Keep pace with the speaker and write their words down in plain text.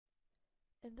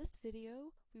In this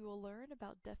video, we will learn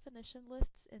about definition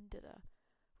lists in DITA.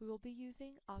 We will be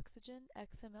using Oxygen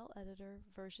XML Editor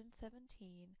version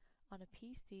 17 on a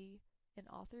PC in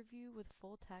author view with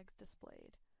full tags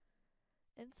displayed.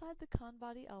 Inside the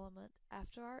conbody element,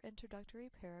 after our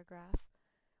introductory paragraph,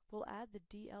 we'll add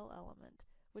the DL element,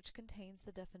 which contains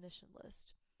the definition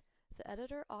list. The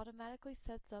editor automatically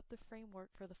sets up the framework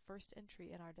for the first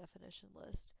entry in our definition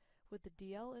list, with the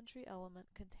DL entry element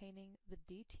containing the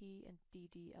DT and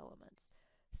DD elements,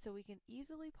 so we can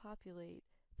easily populate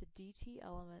the DT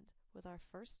element with our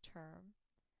first term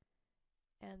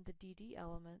and the DD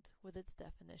element with its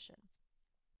definition.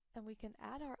 And we can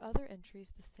add our other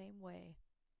entries the same way.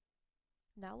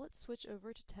 Now let's switch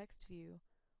over to text view,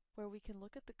 where we can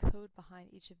look at the code behind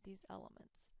each of these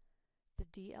elements. The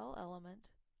DL element,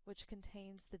 which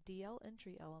contains the DL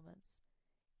entry elements,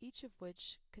 each of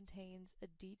which contains a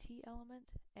DT element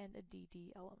and a DD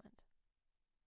element.